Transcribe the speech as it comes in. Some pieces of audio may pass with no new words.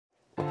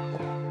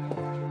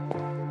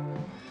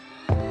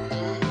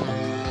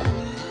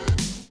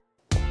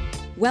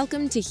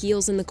Welcome to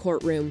Heels in the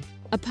Courtroom,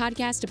 a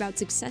podcast about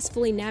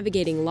successfully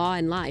navigating law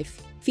and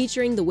life,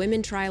 featuring the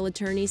women trial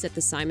attorneys at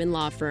the Simon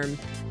Law Firm.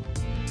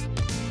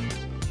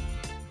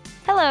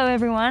 Hello,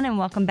 everyone, and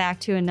welcome back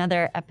to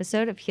another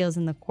episode of Heels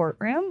in the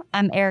Courtroom.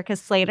 I'm Erica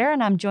Slater,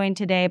 and I'm joined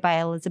today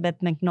by Elizabeth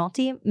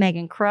McNulty,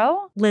 Megan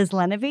Crow, Liz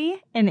Lenevy,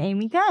 and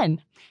Amy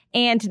Gunn.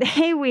 And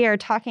today we are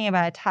talking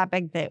about a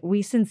topic that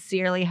we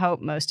sincerely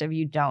hope most of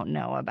you don't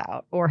know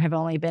about or have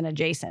only been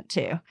adjacent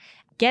to.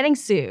 Getting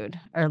sued,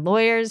 or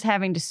lawyers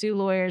having to sue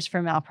lawyers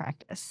for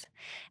malpractice.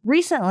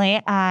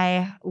 Recently,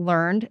 I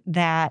learned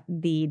that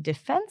the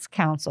defense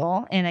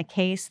counsel in a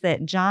case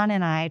that John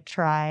and I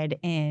tried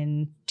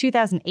in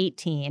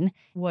 2018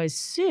 was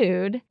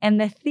sued,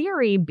 and the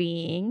theory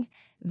being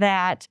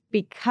that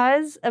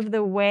because of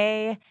the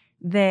way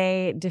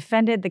they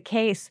defended the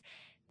case,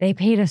 they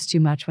paid us too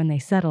much when they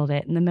settled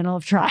it in the middle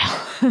of trial,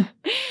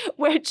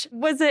 which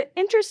was an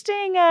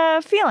interesting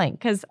feeling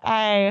because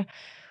I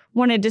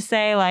wanted to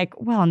say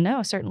well,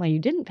 no, certainly you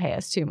didn't pay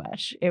us too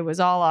much. It was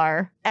all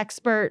our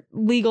expert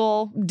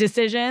legal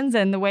decisions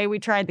and the way we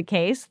tried the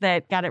case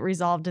that got it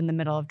resolved in the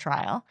middle of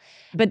trial.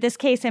 But this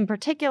case in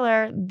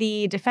particular,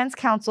 the defense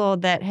counsel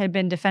that had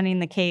been defending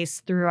the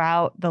case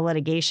throughout the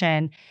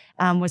litigation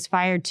was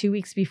fired 2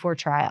 weeks before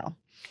trial.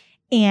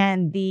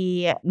 And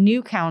the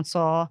new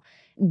counsel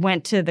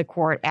went to the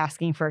court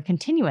asking for a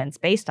continuance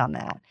based on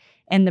that.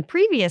 And the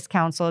previous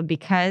counsel,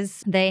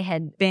 because they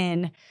had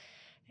been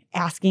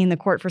asking the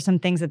court for some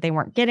things that they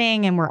weren't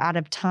getting and were out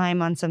of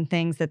time on some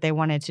things that they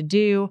wanted to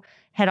do,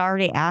 had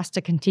already asked to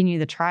continue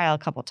the trial a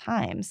couple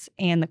times,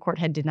 and the court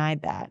had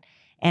denied that.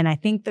 And I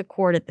think the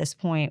court at this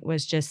point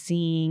was just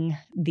seeing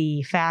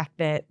the fact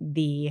that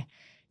the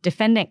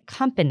defendant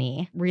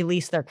company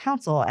released their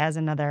counsel as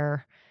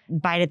another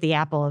bite at the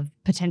apple of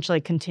potentially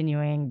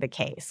continuing the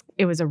case.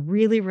 It was a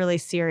really, really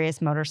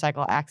serious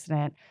motorcycle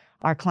accident.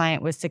 Our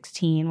client was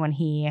 16 when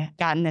he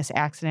got in this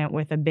accident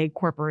with a big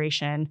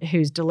corporation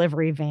whose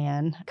delivery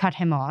van cut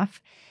him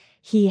off.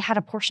 He had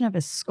a portion of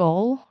his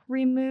skull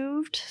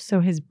removed so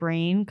his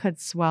brain could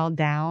swell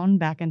down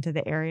back into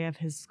the area of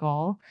his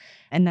skull.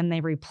 And then they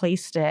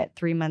replaced it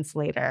 3 months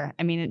later.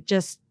 I mean, it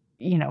just,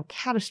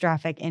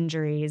 catastrophic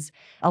injuries.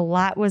 A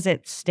lot was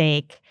at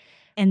stake.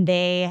 And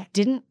they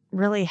didn't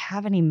really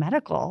have any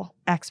medical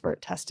expert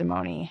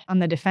testimony on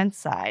the defense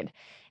side.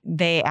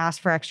 They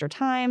asked for extra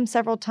time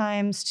several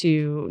times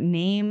to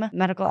name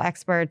medical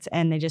experts,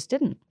 and they just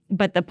didn't.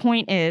 But the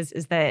point is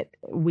that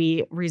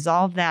we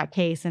resolved that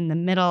case in the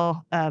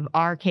middle of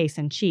our case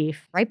in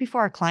chief, right before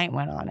our client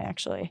went on,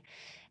 actually.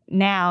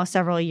 Now,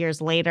 several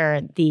years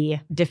later, the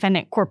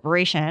defendant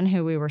corporation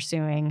who we were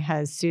suing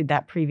has sued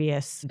that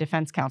previous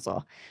defense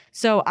counsel.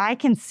 So I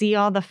can see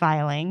all the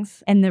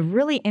filings. And the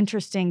really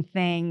interesting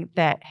thing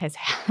that has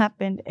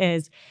happened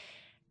is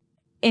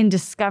in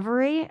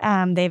discovery,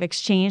 they've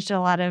exchanged a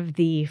lot of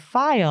the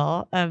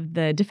file of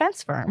the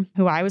defense firm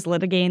who I was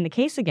litigating the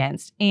case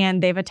against,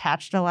 and they've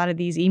attached a lot of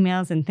these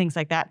emails and things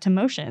like that to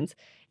motions.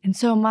 And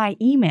so my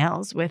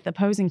emails with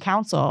opposing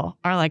counsel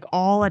are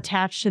all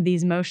attached to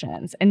these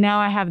motions. And now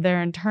I have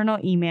their internal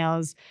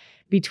emails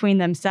between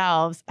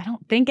themselves. I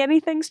don't think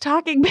anything's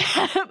talking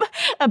bad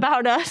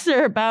about us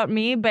or about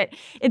me, but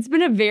it's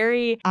been a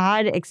very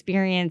odd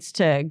experience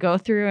to go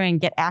through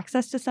and get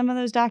access to some of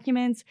those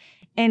documents.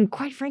 And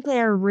quite frankly,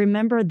 I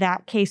remember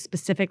that case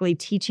specifically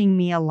teaching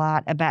me a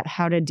lot about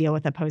how to deal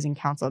with opposing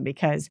counsel,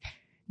 because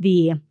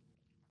the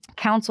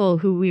counsel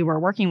who we were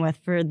working with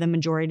for the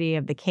majority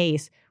of the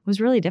case was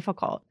really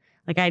difficult.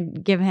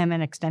 I'd give him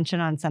an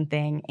extension on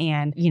something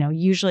and,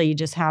 usually you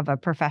just have a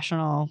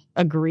professional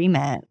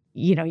agreement.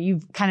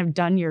 You've kind of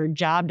done your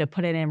job to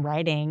put it in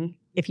writing.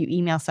 If you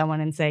email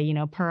someone and say,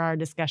 per our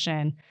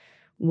discussion,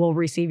 we'll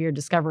receive your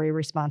discovery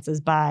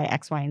responses by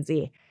X, Y, and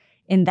Z.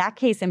 In that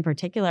case in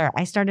particular,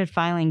 I started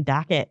filing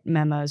docket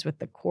memos with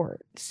the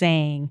court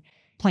saying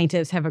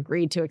plaintiffs have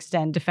agreed to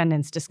extend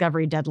defendant's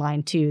discovery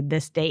deadline to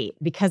this date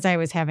because I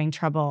was having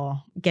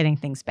trouble getting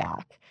things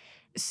back.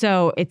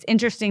 So it's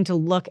interesting to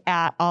look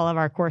at all of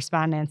our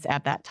correspondence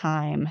at that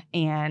time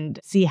and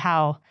see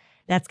how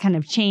that's kind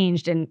of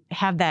changed and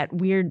have that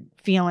weird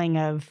feeling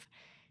of,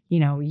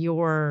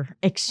 your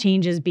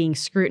exchanges being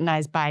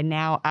scrutinized by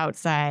now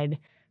outside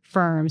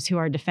firms who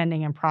are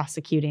defending and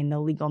prosecuting the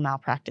legal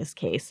malpractice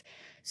case.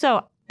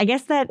 So I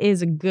guess that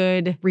is a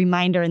good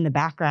reminder in the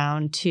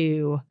background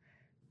to,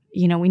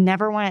 we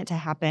never want it to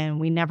happen.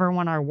 We never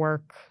want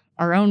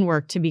our own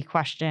work to be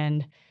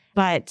questioned.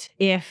 But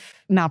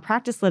if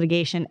malpractice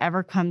litigation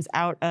ever comes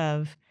out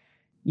of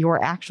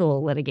your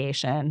actual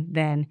litigation,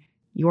 then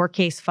your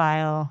case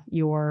file,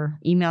 your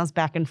emails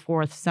back and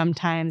forth,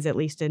 sometimes, at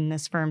least in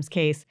this firm's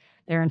case,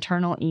 their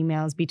internal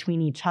emails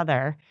between each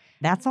other,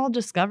 that's all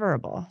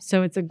discoverable.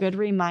 So it's a good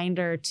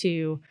reminder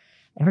to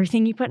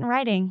everything you put in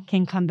writing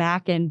can come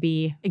back and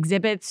be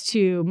exhibits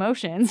to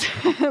motions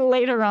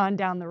later on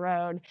down the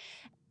road.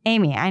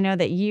 Amy, I know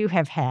that you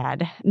have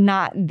had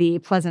not the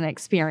pleasant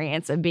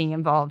experience of being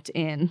involved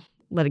in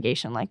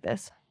litigation like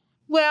this.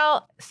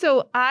 Well,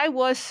 so I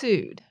was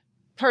sued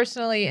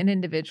personally and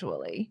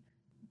individually,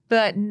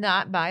 but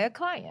not by a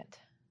client.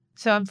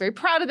 So I'm very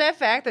proud of that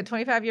fact that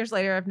 25 years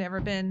later, I've never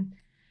been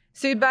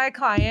sued by a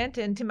client.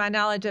 And to my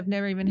knowledge, I've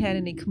never even had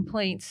any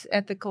complaints,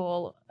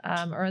 ethical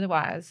or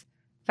otherwise,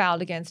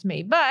 filed against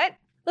me. But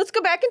let's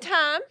go back in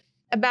time.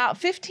 About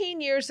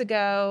 15 years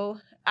ago,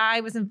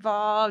 I was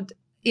involved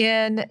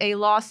in a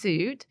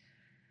lawsuit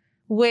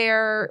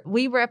where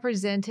we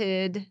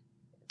represented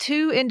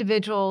 2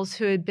 individuals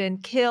who had been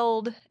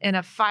killed in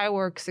a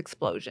fireworks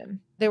explosion.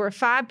 There were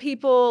 5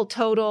 people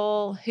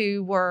total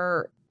who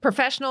were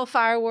professional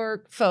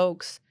firework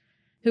folks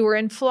who were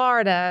in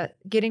Florida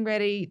getting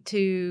ready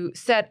to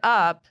set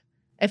up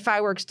a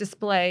fireworks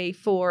display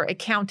for a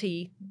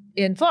county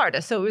in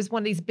Florida. So it was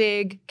one of these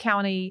big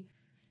county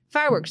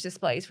fireworks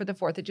displays for the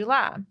 4th of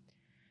July.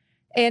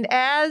 And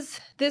as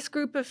this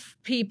group of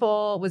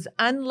people was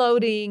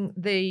unloading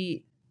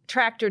the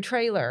tractor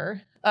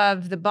trailer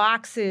of the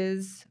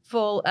boxes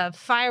full of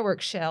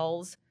fireworks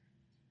shells,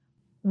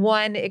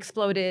 one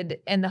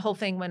exploded and the whole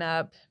thing went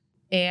up.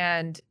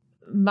 And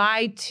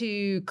my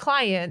 2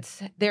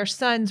 clients, their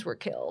sons were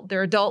killed,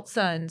 their adult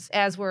sons,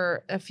 as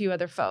were a few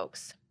other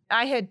folks.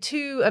 I had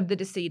 2 of the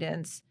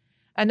decedents.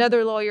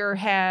 Another lawyer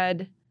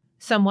had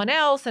someone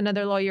else.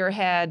 Another lawyer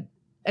had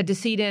a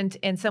decedent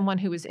and someone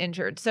who was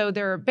injured. So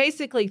there are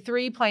basically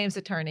 3 plaintiffs'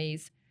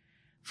 attorneys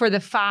for the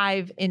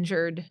 5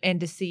 injured and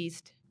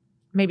deceased.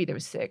 Maybe there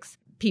was 6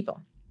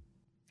 people.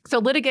 So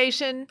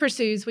litigation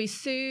pursues. We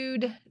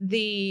sued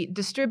the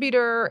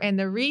distributor and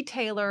the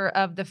retailer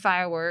of the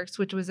fireworks,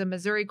 which was a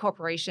Missouri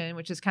corporation,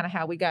 which is kind of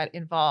how we got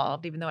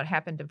involved, even though it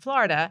happened in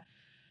Florida.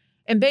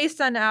 And based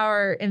on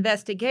our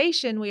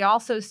investigation, we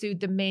also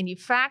sued the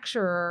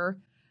manufacturer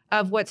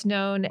of what's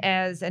known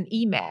as an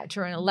E-match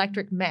or an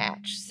electric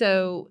match.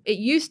 So it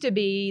used to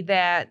be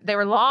that there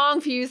were long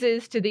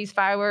fuses to these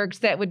fireworks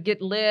that would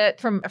get lit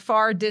from a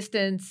far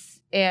distance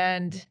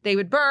and they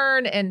would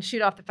burn and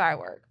shoot off the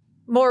firework.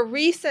 More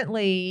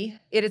recently,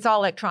 it is all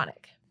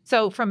electronic.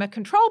 So from a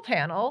control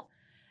panel,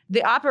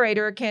 the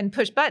operator can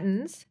push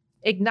buttons,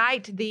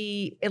 ignite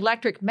the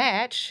electric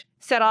match,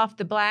 set off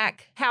the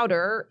black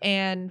powder,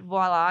 and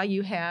voila,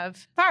 you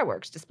have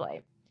fireworks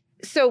display.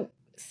 So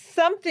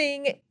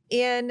something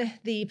in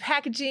the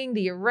packaging,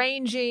 the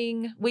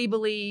arranging, we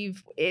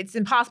believe it's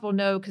impossible to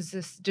know because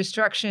this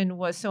destruction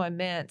was so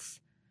immense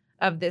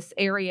of this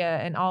area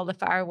and all the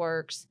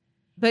fireworks.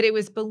 But it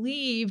was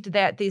believed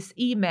that this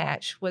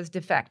E-match was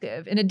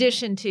defective, in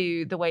addition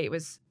to the way it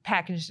was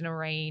packaged and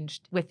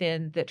arranged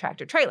within the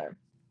tractor trailer.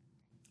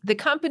 The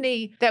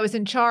company that was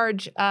in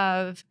charge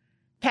of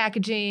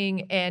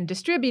packaging and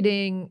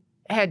distributing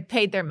had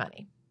paid their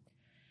money.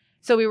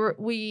 So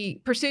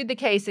we pursued the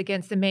case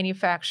against the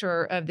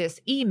manufacturer of this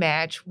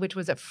E-match, which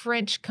was a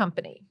French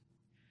company.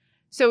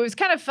 So it was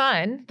kind of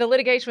fun. The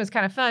litigation was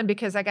kind of fun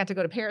because I got to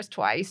go to Paris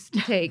twice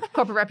to take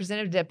corporate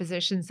representative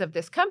depositions of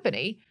this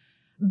company.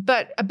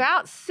 But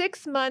about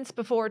 6 months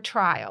before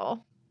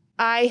trial,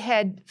 I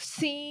had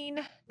seen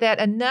that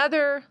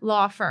another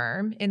law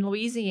firm in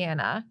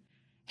Louisiana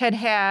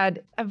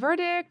had a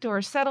verdict or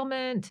a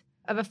settlement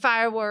of a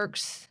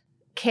fireworks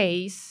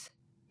case,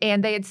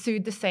 and they had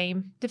sued the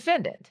same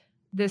defendant,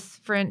 this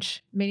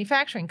French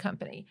manufacturing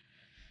company.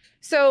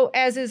 So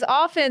as is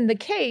often the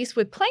case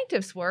with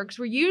plaintiffs' works,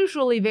 we're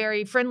usually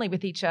very friendly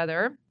with each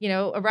other. You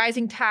know, a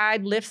rising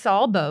tide lifts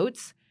all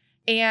boats.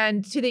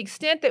 And to the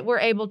extent that we're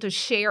able to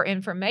share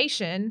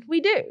information,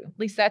 we do. At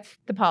least that's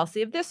the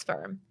policy of this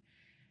firm.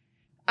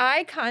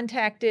 I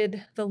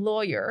contacted the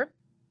lawyer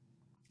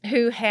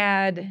who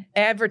had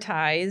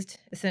advertised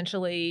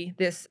essentially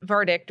this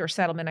verdict or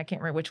settlement, I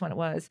can't remember which one it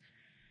was,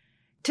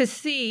 to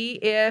see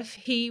if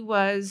he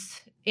was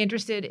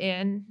interested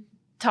in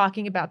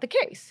talking about the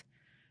case.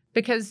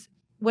 Because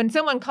when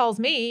someone calls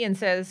me and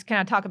says, can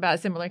I talk about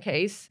a similar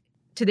case?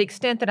 To the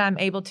extent that I'm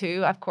able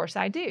to, of course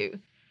I do.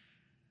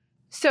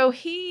 So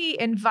he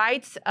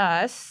invites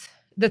us,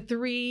 the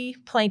 3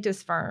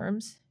 plaintiffs'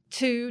 firms,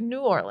 to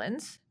New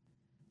Orleans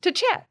to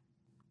chat.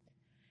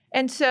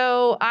 And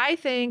so I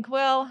think,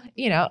 well,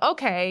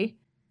 okay,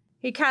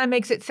 he kind of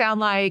makes it sound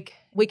like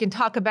we can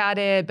talk about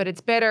it, but it's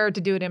better to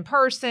do it in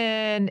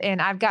person.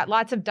 And I've got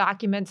lots of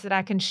documents that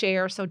I can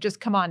share, so just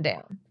come on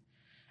down.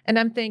 And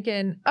I'm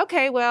thinking,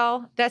 okay,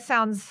 well, that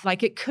sounds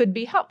like it could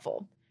be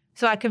helpful.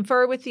 So I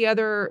confer with the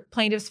other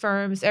plaintiffs'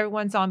 firms.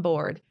 Everyone's on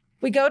board.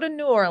 We go to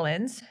New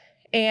Orleans.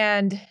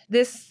 And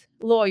this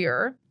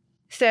lawyer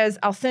says,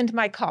 I'll send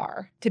my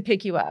car to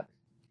pick you up.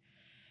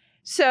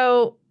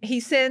 So he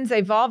sends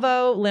a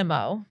Volvo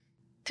limo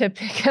to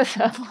pick us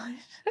up.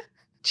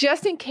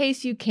 Just in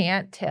case you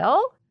can't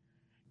tell,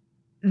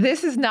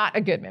 this is not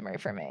a good memory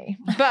for me.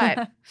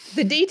 But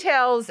the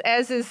details,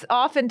 as is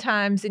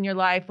oftentimes in your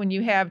life when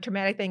you have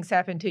traumatic things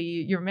happen to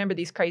you, you remember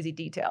these crazy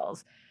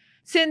details.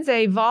 Sends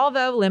a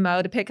Volvo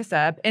limo to pick us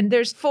up. And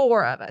there's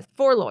 4 of us,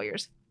 4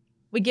 lawyers.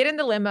 We get in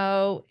the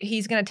limo.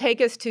 He's going to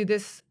take us to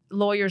this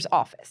lawyer's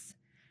office.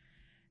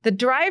 The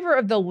driver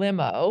of the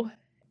limo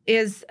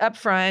is up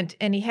front,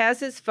 and he has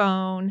his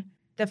phone.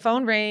 The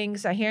phone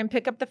rings. I hear him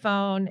pick up the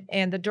phone,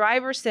 and the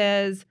driver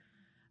says,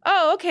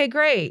 oh, okay,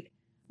 great.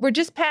 We're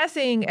just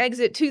passing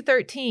exit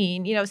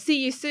 213.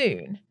 See you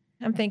soon.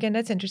 I'm thinking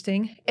that's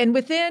interesting. And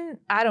within,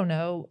 I don't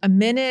know, a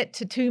minute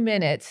to 2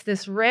 minutes,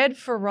 this red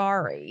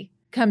Ferrari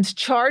comes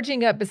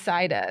charging up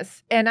beside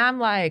us. And I'm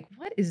like,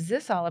 what is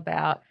this all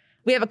about?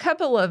 We have a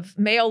couple of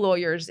male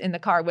lawyers in the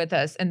car with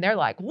us, and they're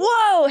like,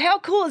 whoa, how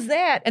cool is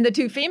that? And the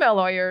two female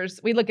lawyers,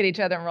 we look at each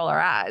other and roll our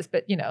eyes.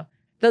 But,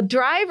 the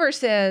driver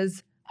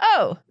says,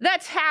 oh,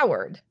 that's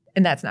Howard.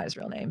 And that's not his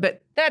real name,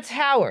 but that's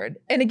Howard.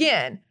 And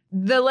again,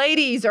 the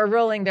ladies are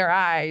rolling their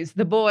eyes.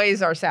 The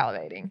boys are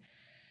salivating.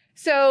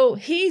 So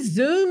he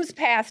zooms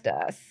past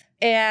us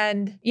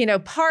and,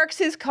 parks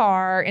his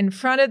car in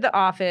front of the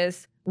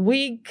office.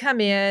 We come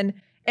in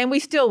and we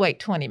still wait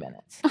 20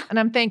 minutes. And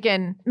I'm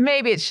thinking,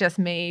 maybe it's just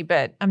me,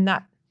 but I'm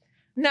not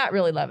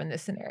really loving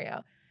this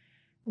scenario.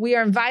 We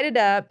are invited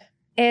up,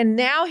 and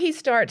now he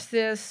starts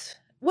this,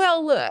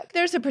 well, look,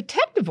 there's a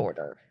protective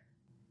order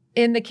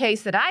in the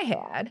case that I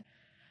had.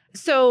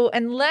 So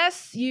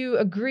unless you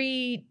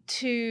agree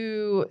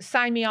to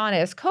sign me on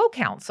as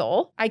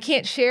co-counsel, I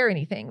can't share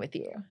anything with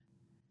you,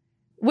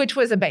 which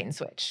was a bait and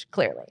switch,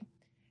 clearly.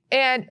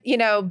 And,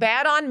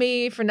 bad on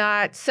me for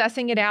not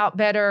sussing it out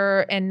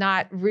better and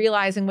not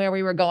realizing where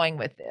we were going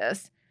with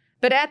this.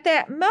 But at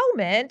that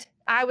moment,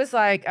 I was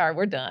like, all right,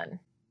 we're done,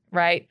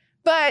 right?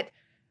 But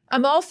I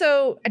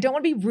don't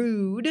want to be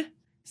rude,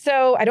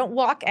 so I don't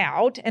walk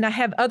out. And I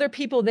have other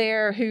people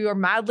there who are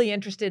mildly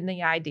interested in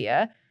the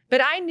idea.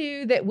 But I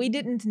knew that we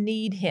didn't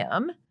need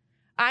him.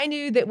 I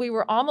knew that we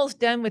were almost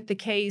done with the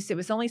case. It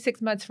was only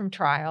 6 months from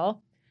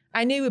trial.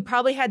 I knew we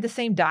probably had the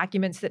same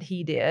documents that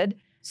he did.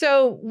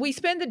 So we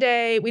spend the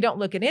day, we don't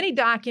look at any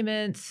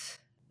documents,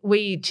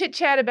 we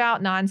chit-chat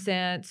about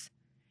nonsense,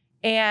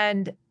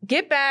 and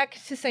get back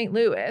to St.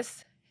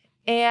 Louis.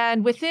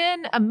 And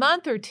within a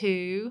month or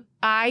two,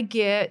 I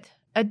get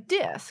a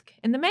disc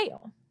in the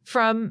mail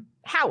from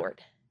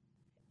Howard.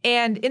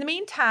 And in the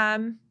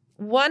meantime,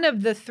 one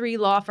of the 3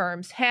 law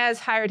firms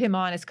has hired him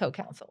on as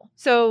co-counsel.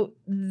 So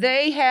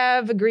they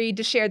have agreed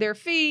to share their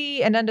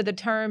fee, and under the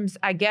terms,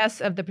 I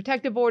guess, of the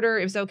protective order,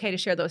 it was okay to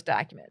share those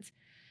documents.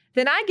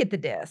 Then I get the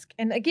disc.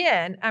 And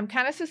again, I'm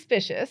kind of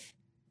suspicious.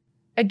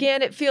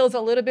 Again, it feels a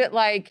little bit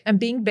like I'm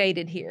being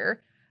baited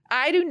here.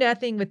 I do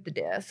nothing with the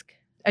disc.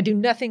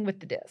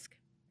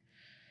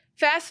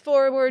 Fast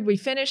forward, we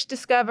finish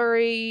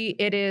discovery.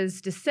 It is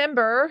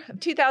December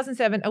of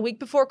 2007, a week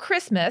before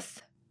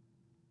Christmas.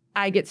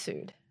 I get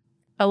sued,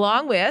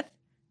 along with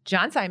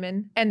John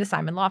Simon and the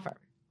Simon Law Firm.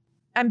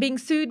 I'm being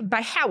sued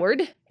by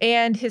Howard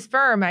and his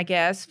firm, I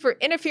guess, for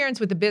interference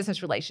with the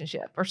business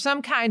relationship or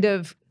some kind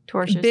of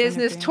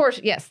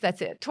yes,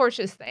 that's it.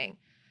 Tortious thing.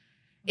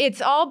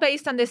 It's all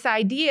based on this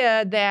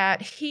idea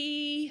that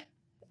he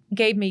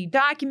gave me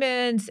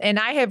documents and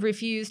I have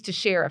refused to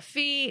share a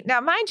fee. Now,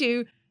 mind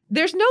you,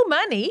 there's no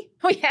money.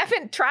 We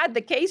haven't tried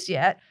the case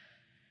yet.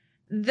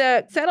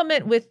 The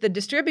settlement with the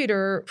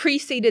distributor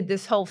preceded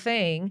this whole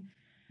thing,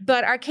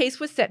 but our case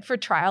was set for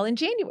trial in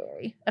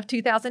January of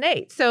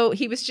 2008. So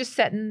he was just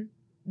setting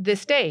the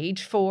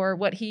stage for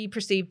what he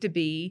perceived to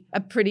be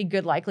a pretty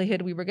good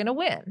likelihood we were going to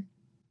win.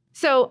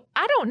 So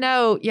I don't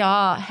know,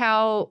 y'all,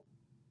 how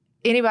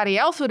anybody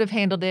else would have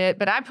handled it,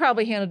 but I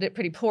probably handled it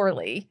pretty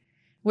poorly,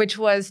 which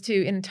was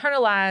to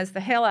internalize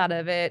the hell out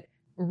of it,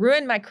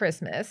 ruin my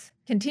Christmas,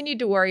 continued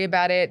to worry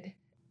about it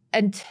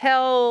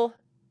until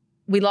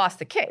we lost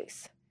the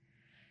case.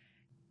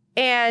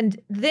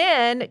 And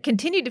then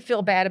continued to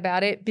feel bad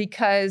about it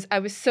because I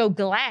was so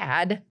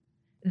glad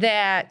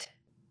that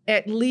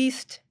at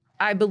least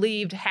I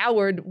believed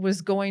Howard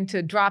was going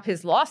to drop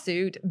his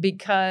lawsuit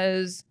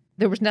because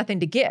there was nothing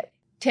to get.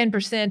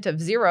 10%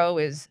 of 0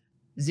 is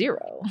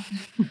 0.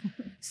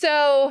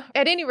 So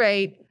at any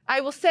rate, I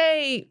will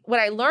say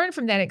what I learned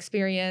from that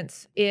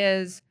experience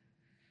is,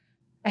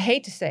 I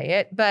hate to say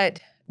it, but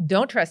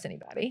don't trust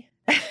anybody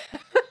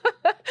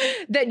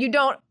that you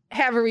don't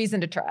have a reason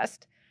to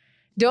trust.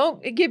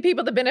 Don't give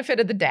people the benefit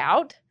of the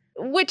doubt,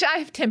 which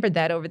I've tempered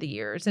that over the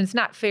years. And it's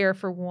not fair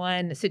for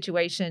one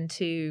situation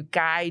to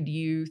guide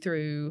you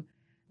through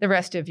the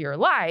rest of your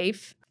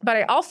life. But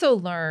I also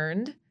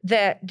learned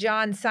that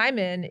John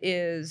Simon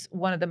is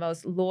one of the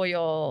most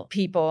loyal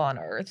people on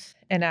earth.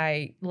 And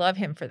I love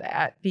him for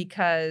that,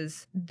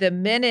 because the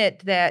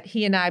minute that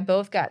he and I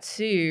both got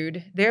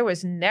sued, there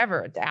was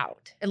never a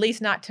doubt, at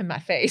least not to my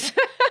face,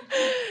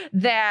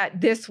 that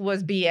this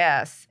was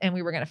BS and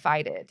we were going to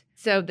fight it.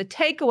 So the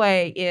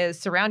takeaway is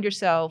surround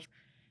yourself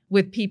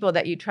with people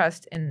that you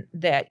trust and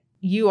that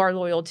you are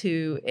loyal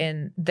to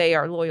and they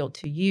are loyal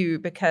to you,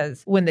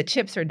 because when the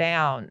chips are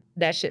down,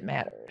 that shit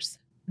matters.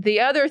 The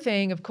other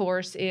thing, of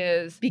course,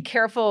 is be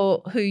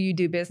careful who you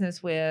do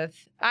business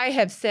with. I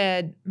have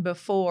said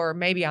before,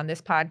 maybe on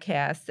this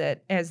podcast,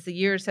 that as the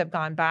years have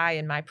gone by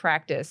in my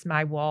practice,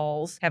 my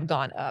walls have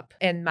gone up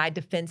and my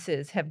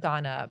defenses have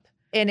gone up.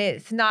 And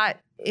it's not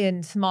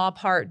in small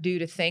part due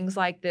to things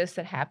like this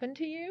that happen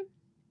to you.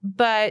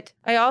 But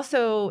I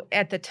also,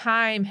 at the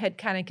time, had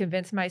kind of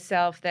convinced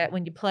myself that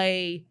when you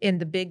play in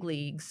the big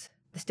leagues,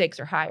 the stakes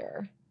are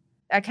higher.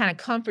 I kind of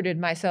comforted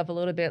myself a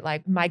little bit,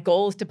 like my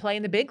goal is to play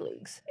in the big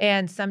leagues.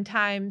 And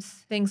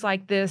sometimes things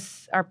like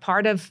this are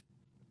part of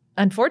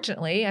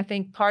unfortunately, I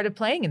think part of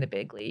playing in the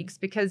big leagues,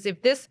 because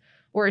if this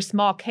were a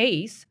small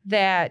case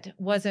that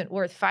wasn't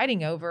worth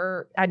fighting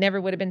over, I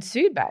never would have been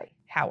sued by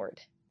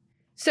Howard.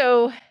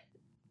 So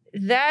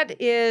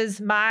that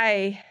is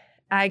my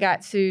I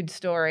got sued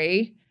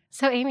story.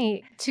 So,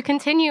 Amy, to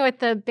continue with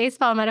the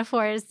baseball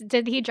metaphors,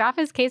 did he drop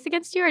his case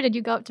against you or did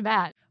you go up to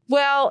bat?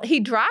 Well, he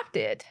dropped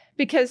it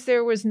because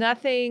there was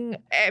nothing.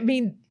 I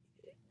mean,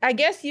 I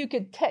guess you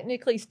could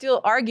technically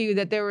still argue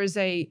that there was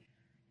a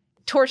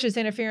tortious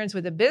interference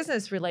with a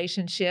business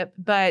relationship,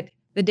 but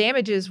the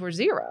damages were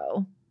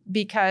zero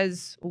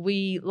because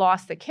we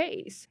lost the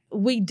case.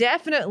 We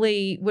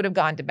definitely would have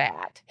gone to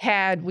bat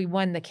had we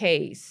won the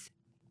case.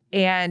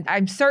 And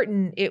I'm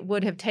certain it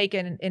would have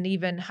taken an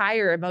even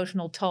higher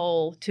emotional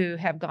toll to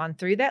have gone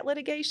through that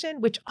litigation,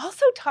 which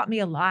also taught me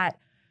a lot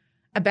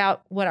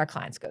about what our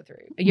clients go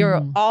through.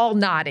 You're all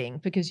nodding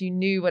because you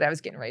knew what I was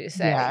getting ready to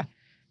say. Yeah.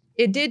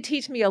 It did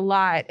teach me a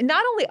lot. And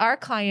not only our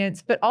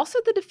clients, but also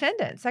the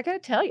defendants. I got to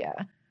tell you,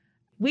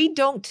 we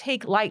don't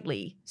take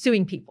lightly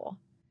suing people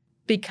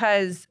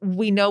because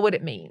we know what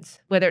it means.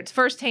 Whether it's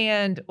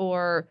firsthand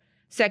or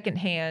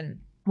secondhand,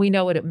 we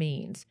know what it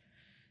means.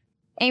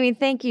 Amy,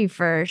 thank you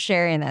for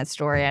sharing that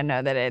story. I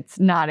know that it's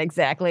not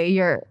exactly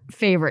your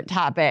favorite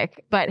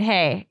topic, but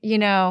hey, you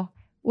know,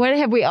 what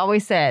have we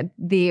always said?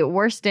 The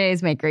worst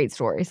days make great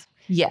stories.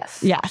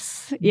 Yes.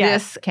 Yes.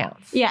 This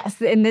counts.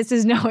 Yes. And this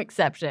is no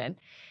exception.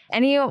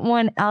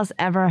 Anyone else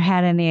ever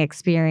had any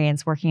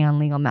experience working on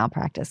legal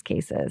malpractice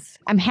cases?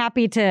 I'm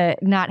happy to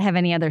not have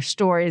any other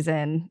stories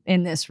in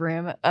this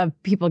room of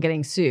people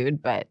getting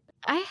sued, but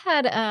I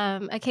had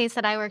a case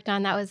that I worked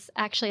on that was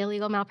actually a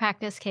legal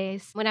malpractice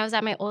case when I was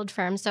at my old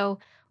firm. So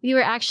we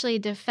were actually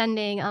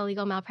defending a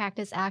legal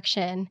malpractice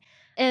action.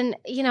 And,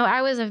 you know,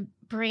 I was a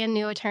brand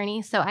new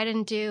attorney, so I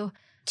didn't do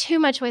too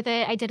much with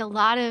it. I did a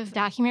lot of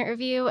document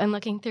review and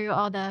looking through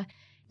all the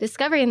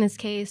discovery in this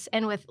case.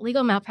 And with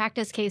legal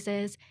malpractice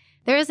cases,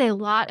 there is a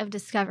lot of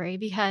discovery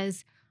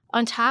because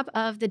on top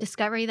of the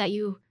discovery that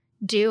you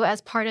do as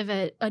part of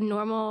a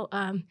normal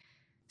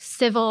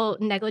civil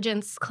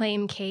negligence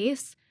claim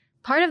case,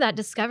 part of that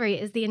discovery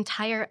is the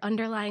entire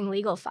underlying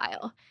legal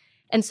file.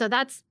 And so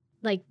that's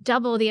like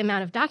double the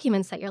amount of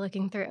documents that you're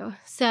looking through.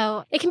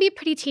 So it can be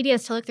pretty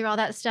tedious to look through all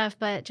that stuff.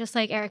 But just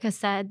like Erica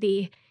said,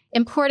 the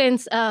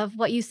importance of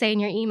what you say in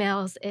your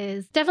emails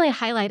is definitely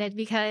highlighted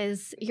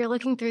because you're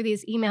looking through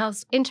these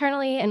emails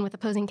internally and with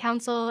opposing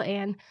counsel,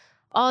 and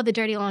all the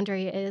dirty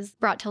laundry is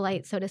brought to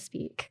light, so to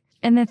speak.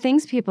 and the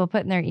things people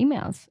put in their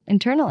emails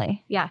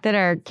internally that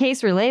are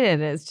case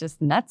related is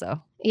just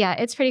nutso. Yeah,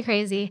 it's pretty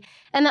crazy.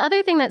 And the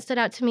other thing that stood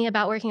out to me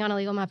about working on a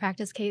legal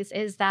malpractice case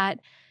is that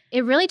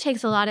it really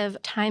takes a lot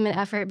of time and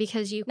effort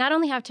because you not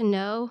only have to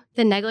know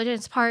the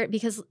negligence part,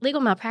 because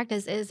legal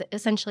malpractice is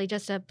essentially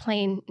just a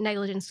plain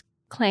negligence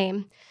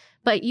claim,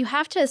 but you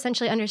have to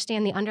essentially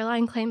understand the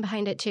underlying claim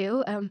behind it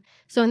too.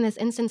 So in this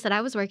instance that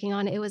I was working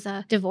on, it was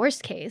a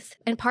divorce case.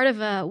 And part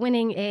of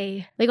winning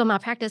a legal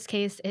malpractice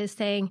case is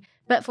saying,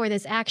 but for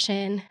this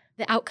action,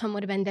 the outcome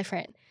would have been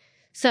different.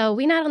 So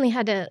we not only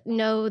had to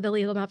know the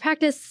legal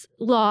malpractice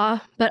law,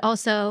 but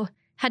also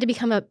had to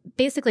become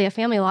basically a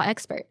family law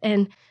expert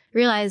and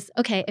realize,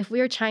 okay, if we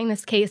were trying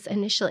this case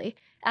initially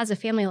as a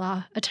family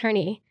law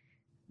attorney,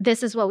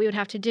 this is what we would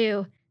have to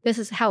do. This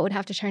is how it would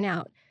have to turn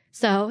out.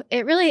 So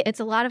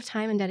it's a lot of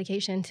time and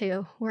dedication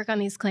to work on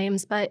these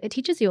claims, but it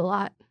teaches you a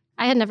lot.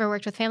 I had never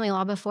worked with family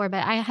law before,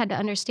 but I had to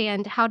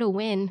understand how to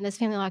win this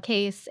family law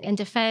case and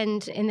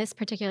defend. In this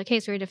particular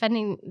case, we were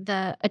defending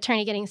the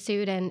attorney getting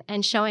sued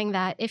and showing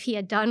that if he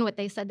had done what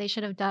they said they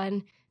should have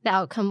done, the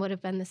outcome would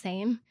have been the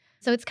same.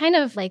 So it's kind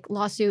of like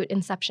lawsuit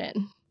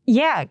inception.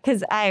 Yeah,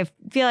 because I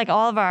feel like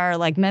all of our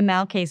med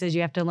mal cases,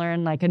 you have to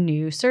learn like a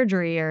new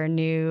surgery or a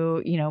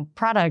new,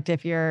 product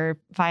if you're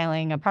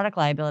filing a product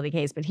liability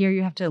case. But here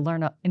you have to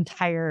learn an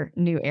entire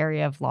new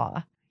area of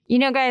law.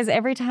 Guys,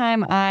 every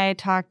time I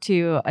talk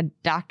to a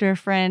doctor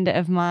friend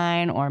of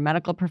mine or a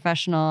medical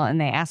professional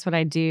and they ask what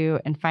I do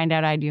and find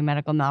out I do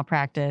medical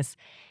malpractice,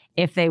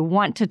 if they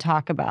want to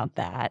talk about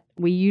that,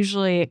 we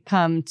usually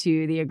come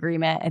to the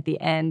agreement at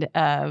the end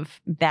of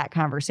that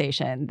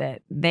conversation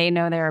that they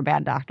know there are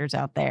bad doctors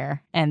out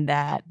there and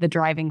that the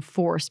driving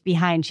force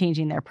behind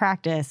changing their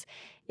practice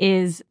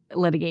is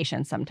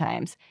litigation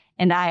sometimes.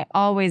 And I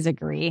always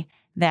agree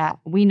that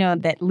we know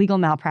that legal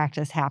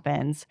malpractice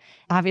happens,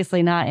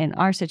 obviously not in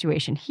our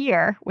situation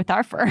here with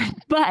our firm,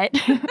 but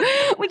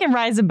we can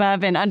rise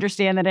above and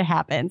understand that it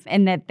happens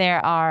and that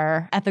there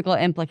are ethical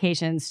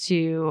implications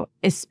to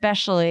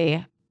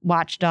especially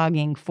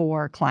watchdogging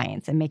for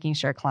clients and making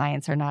sure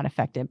clients are not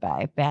affected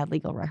by bad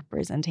legal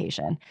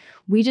representation.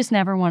 We just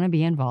never want to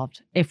be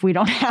involved if we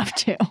don't have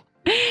to.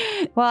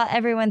 Well,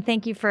 everyone,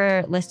 thank you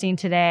for listening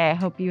today. I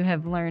hope you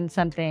have learned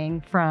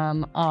something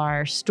from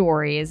our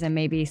stories and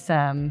maybe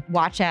some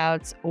watch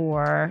outs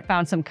or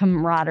found some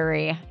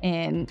camaraderie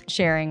in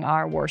sharing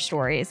our war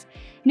stories.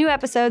 New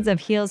episodes of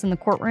Heels in the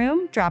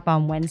Courtroom drop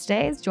on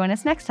Wednesdays. Join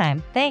us next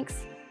time.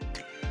 Thanks.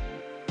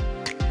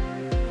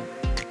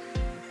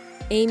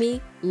 Amy,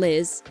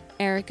 Liz,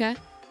 Erica,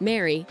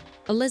 Mary,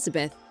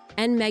 Elizabeth,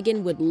 and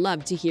Megan would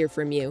love to hear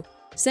from you.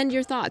 Send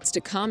your thoughts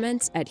to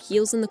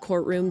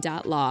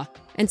comments@heelsinthecourtroom.law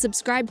and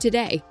subscribe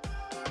today.